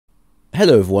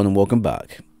Hello everyone and welcome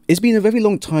back. It's been a very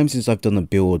long time since I've done a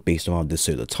build based around the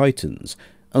Solar Titans,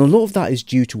 and a lot of that is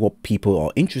due to what people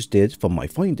are interested from my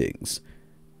findings.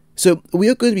 So we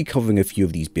are going to be covering a few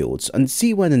of these builds and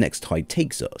see where the next tide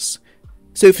takes us.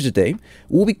 So for today,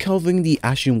 we'll be covering the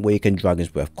Ashen Wake and Dragon's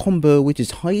Breath combo, which is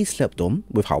highly slept on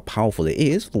with how powerful it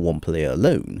is for one player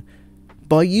alone.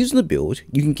 By using the build,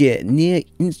 you can get near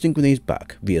instant grenades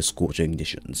back via Scorching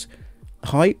Ignitions,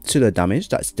 high solar damage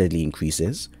that steadily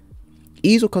increases,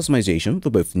 ease of customization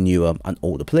for both newer and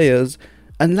older players,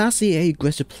 and lastly a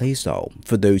aggressive playstyle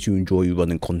for those who enjoy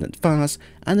running content fast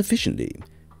and efficiently.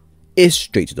 It's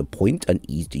straight to the point and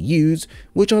easy to use,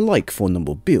 which I like for a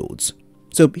number of builds.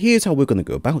 So here's how we're going to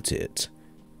go about it.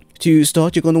 To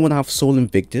start, you're going to want to have Soul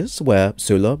Invictus, where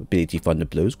solar ability Thunder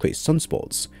Blows creates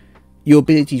sunspots. Your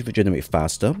abilities regenerate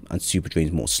faster and super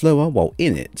drains more slower while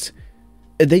in it.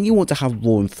 And then you want to have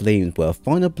Roaring Flames, where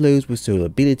final blows with solar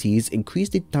abilities increase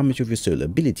the damage of your solar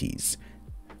abilities.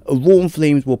 Roaring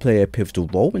Flames will play a pivotal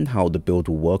role in how the build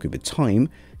will work over time,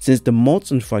 since the mods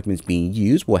and fragments being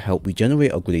used will help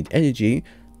regenerate our grenade energy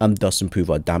and thus improve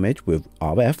our damage with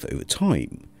RF over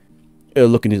time.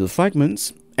 Looking into the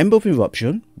fragments, Ember of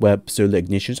Eruption, where solar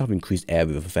ignitions have increased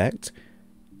area of effect,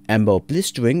 Ember of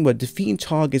Blistering, where defeating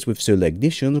targets with solar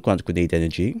ignition grants grenade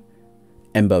energy,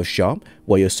 Ember of Sharp,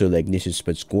 where your solar ignition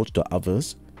spreads Scorch to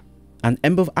others, and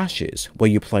Ember of Ashes, where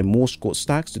you apply more Scorch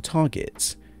stacks to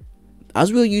targets.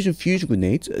 As we are using fusion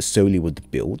grenades solely with the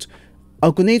build,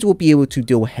 our grenades will be able to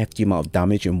deal a hefty amount of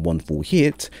damage in one full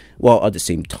hit, while at the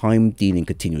same time dealing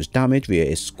continuous damage via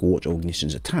a Scorch or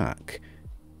Ignition's attack.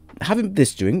 Having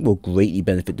Blistering will greatly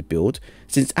benefit the build,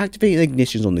 since activating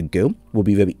ignitions on the go will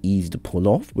be very easy to pull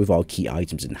off with our key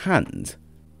items in hand.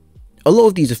 A lot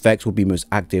of these effects will be most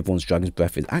active once Dragon's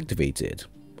Breath is activated,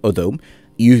 although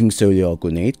using Solar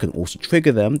Grenade can also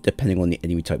trigger them depending on the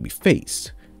enemy type we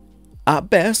face. At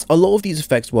best, a lot of these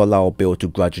effects will allow our build to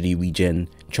gradually regen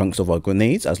chunks of our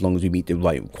grenades as long as we meet the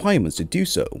right requirements to do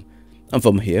so, and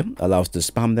from here allow us to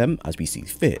spam them as we see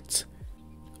fit.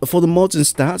 For the mods and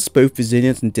stats, both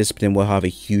Resilience and Discipline will have a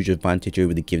huge advantage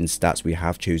over the given stats we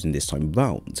have chosen this time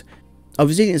round. Our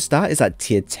Resilience stat is at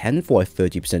tier 10 for a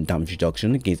 30% damage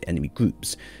reduction against enemy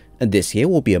groups, and this here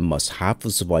will be a must-have for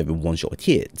surviving one-shot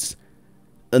hits.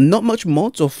 Not much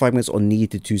mods or fragments are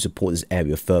needed to support this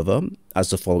area further, as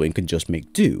the following can just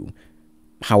make do.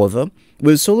 However,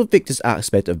 with Soul Invictus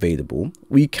aspect available,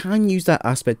 we can use that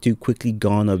aspect to quickly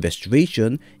garner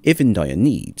restoration if in dire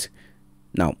need.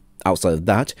 Now, outside of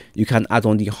that, you can add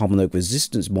on the Harmonic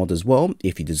Resistance mod as well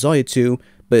if you desire to,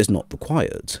 but it's not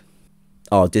required.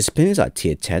 Our Discipline is at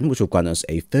tier 10, which will grant us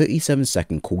a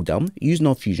 37-second cooldown using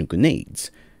our fusion grenades.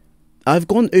 I've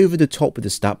gone over the top with the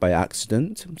stat by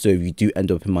accident, so if you do end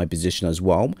up in my position as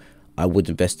well, I would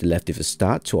invest the leftover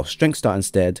stat to our strength stat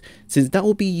instead, since that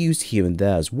will be used here and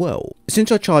there as well.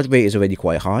 Since our charge rate is already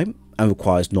quite high, and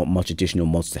requires not much additional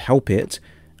mods to help it,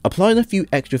 applying a few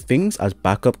extra things as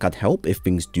backup can help if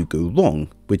things do go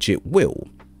wrong, which it will.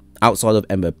 Outside of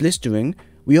Ember Blistering,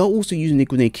 we are also using the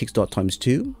Grenade Kickstart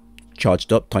 ×2,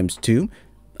 Charged Up ×2,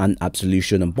 and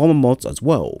Absolution and Bomber mods as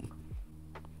well.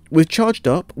 With Charged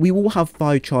Up, we will have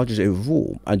 5 charges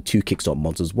overall and 2 Kickstart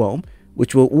mods as well,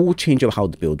 which will all change up how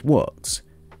the build works.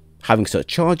 Having such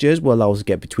charges will allow us to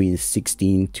get between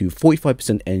 16 to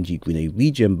 45% energy grenade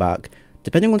regen back,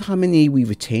 depending on how many we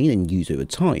retain and use over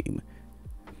time.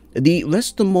 The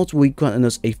rest of the mods will be granting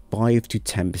us a 5 to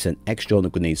 10% extra on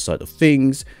the grenade side of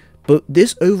things, but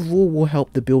this overall will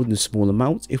help the build in small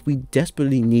amounts if we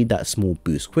desperately need that small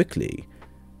boost quickly.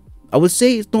 I would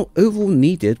say it's not overall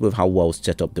needed with how well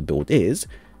set up the build is,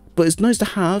 but it's nice to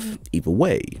have either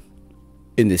way.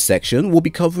 In this section, we'll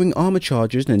be covering armor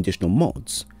charges and additional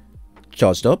mods.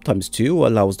 Charged Up ×2 will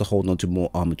allow us to hold on to more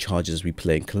armor charges as we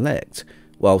play and collect,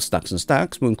 while Stacks and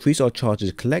Stacks will increase our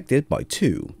charges collected by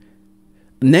 2.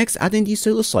 Next, adding the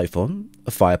Solar Siphon,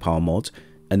 a firepower mod,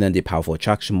 and then the Powerful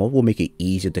Attraction mod will make it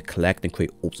easier to collect and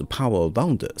create orbs of power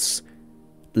around us.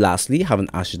 Lastly, having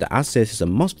Ashen the Asset is a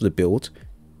must for the build,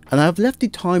 and I have left the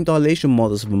Time Dilation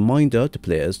mod as a reminder to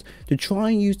players to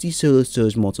try and use the Solar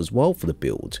Surge mods as well for the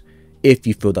build, if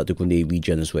you feel that the grenade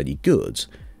regen is really good.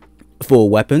 For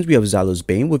weapons, we have Zalo's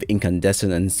Bane with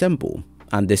Incandescent and Ensemble,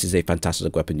 and this is a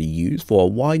fantastic weapon to use for a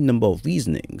wide number of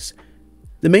reasonings.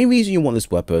 The main reason you want this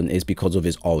weapon is because of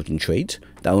its origin trait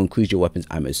that will increase your weapon's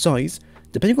ammo size,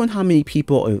 depending on how many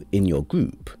people are in your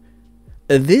group.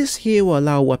 This here will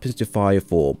allow weapons to fire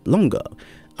for longer,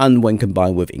 and when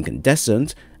combined with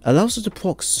Incandescent, allows us to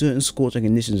proc certain Scorch and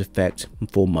Ignition's effect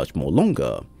for much more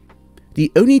longer. The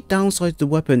only downside to the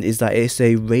weapon is that it's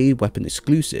a raid weapon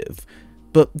exclusive,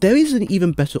 but there is an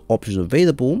even better option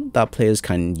available that players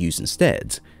can use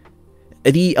instead.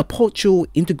 The Apothal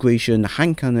integration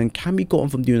hand cannon can be gotten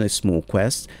from doing a small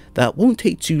quest that won't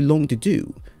take too long to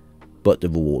do, but the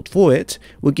reward for it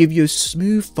will give you a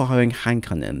smooth firing hand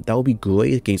cannon that will be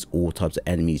great against all types of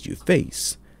enemies you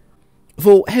face.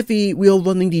 For heavy, we are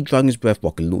running the Dragon's Breath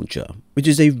rocket launcher, which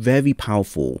is a very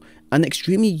powerful and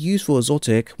extremely useful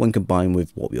exotic when combined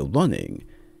with what we are running.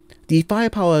 The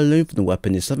firepower alone from the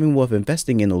weapon is something worth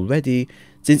investing in already,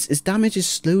 since its damage is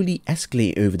slowly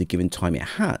escalating over the given time it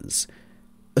has.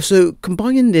 So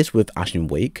combining this with Ashen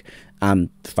Wake and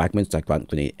fragments that grant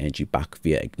grenade energy back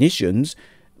via ignitions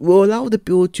will allow the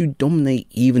build to dominate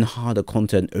even harder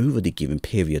content over the given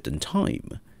period and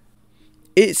time.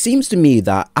 It seems to me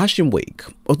that Ashen Wake,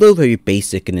 although very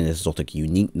basic in its exotic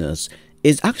uniqueness,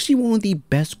 is actually one of the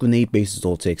best grenade based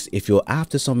exotics if you're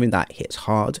after something that hits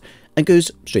hard and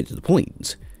goes straight to the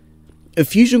point.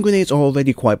 Fusion grenades are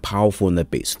already quite powerful in their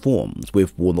base forms,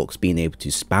 with warlocks being able to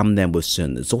spam them with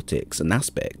certain exotics and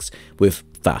aspects with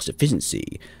fast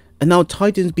efficiency, and now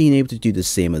titans being able to do the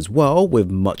same as well with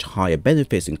much higher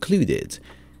benefits included.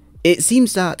 It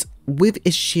seems that with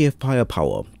its sheer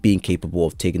firepower being capable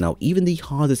of taking out even the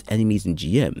hardest enemies in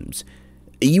GMs,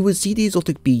 you would see the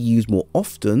exotic be used more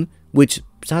often, which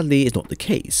sadly is not the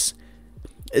case.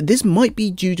 This might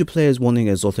be due to players wanting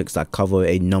exotics that cover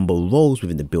a number of roles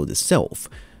within the build itself,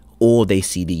 or they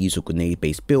see the use of grenade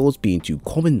based builds being too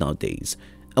common nowadays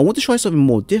and want to try something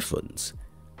more different.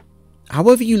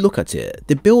 However you look at it,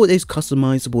 the build is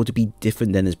customizable to be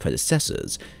different than its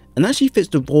predecessors and actually fits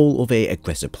the role of an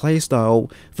aggressive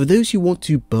playstyle for those who want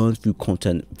to burn through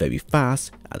content very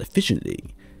fast and efficiently.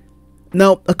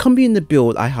 Now, accompanying the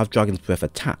build, I have Dragon's Breath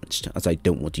attached, as I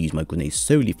don't want to use my grenades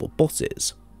solely for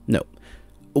bosses. No.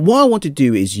 What I want to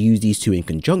do is use these two in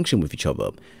conjunction with each other,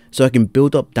 so I can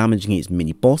build up damage against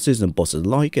mini bosses and bosses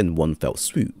alike in one fell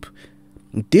swoop.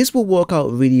 This will work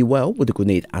out really well with the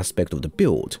grenade aspect of the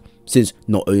build, since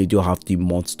not only do I have the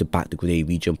mods to back the grenade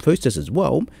regen process as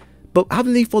well, but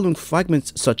having the following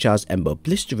fragments such as Ember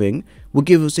Blistering will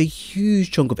give us a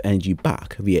huge chunk of energy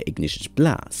back via Ignition's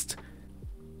Blast.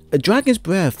 A Dragon's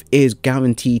Breath is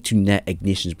guaranteed to net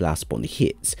Ignition's Blast upon the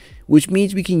hits, which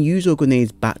means we can use our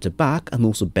grenades back to back and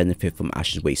also benefit from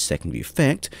Ashen's Wake's secondary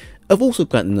effect of also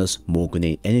granting us more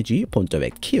grenade energy upon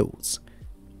direct kills.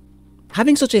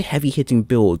 Having such a heavy hitting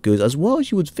build goes as well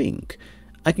as you would think.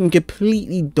 I can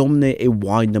completely dominate a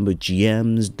wide number of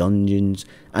GMs, dungeons,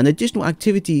 and additional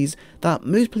activities that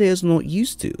most players are not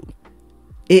used to.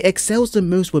 It excels the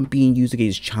most when being used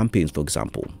against champions, for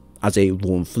example, as a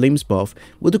Roaring Flames buff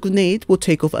where the grenade will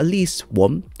take off at least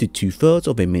 1 to 2/3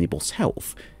 of a mini boss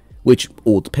health, which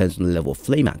all depends on the level of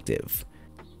flame active.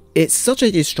 It's such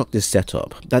a destructive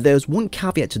setup that there is one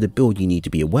caveat to the build you need to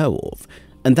be aware of,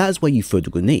 and that is where you throw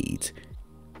the grenade.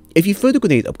 If you throw the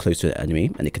grenade up close to an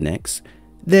enemy and it connects,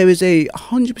 there is a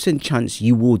 100% chance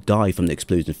you will die from the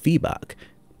explosion feedback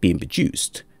being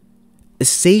produced. A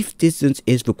safe distance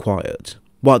is required,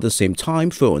 while at the same time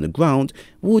throw on the ground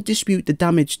will distribute the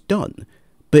damage done,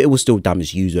 but it will still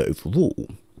damage user overall.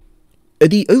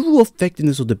 The overall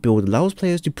effectiveness of the build allows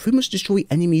players to pretty much destroy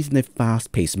enemies in a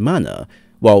fast paced manner,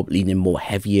 while leaning more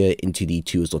heavier into the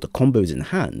two exotic combos in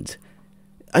hand.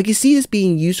 I can see this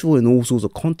being useful in all sorts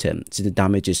of content since the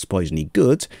damage is surprisingly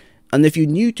good, and if you're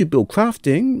new to build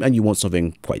crafting and you want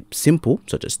something quite simple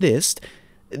such as this,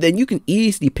 then you can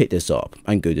easily pick this up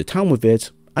and go to town with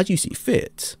it as you see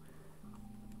fit.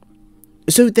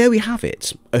 So there we have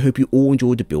it. I hope you all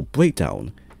enjoyed the build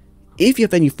breakdown. If you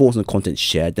have any thoughts on the content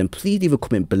shared, then please leave a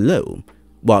comment below.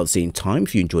 While at the same time,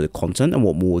 if you enjoy the content and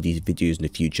want more of these videos in the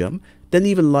future, then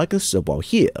leave a like and sub while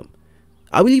here.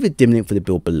 I will leave a dim link for the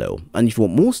build below, and if you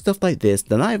want more stuff like this,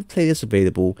 then I have playlists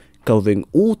available covering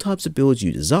all types of builds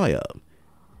you desire.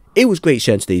 It was great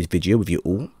sharing today's video with you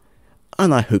all,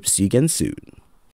 and I hope to see you again soon.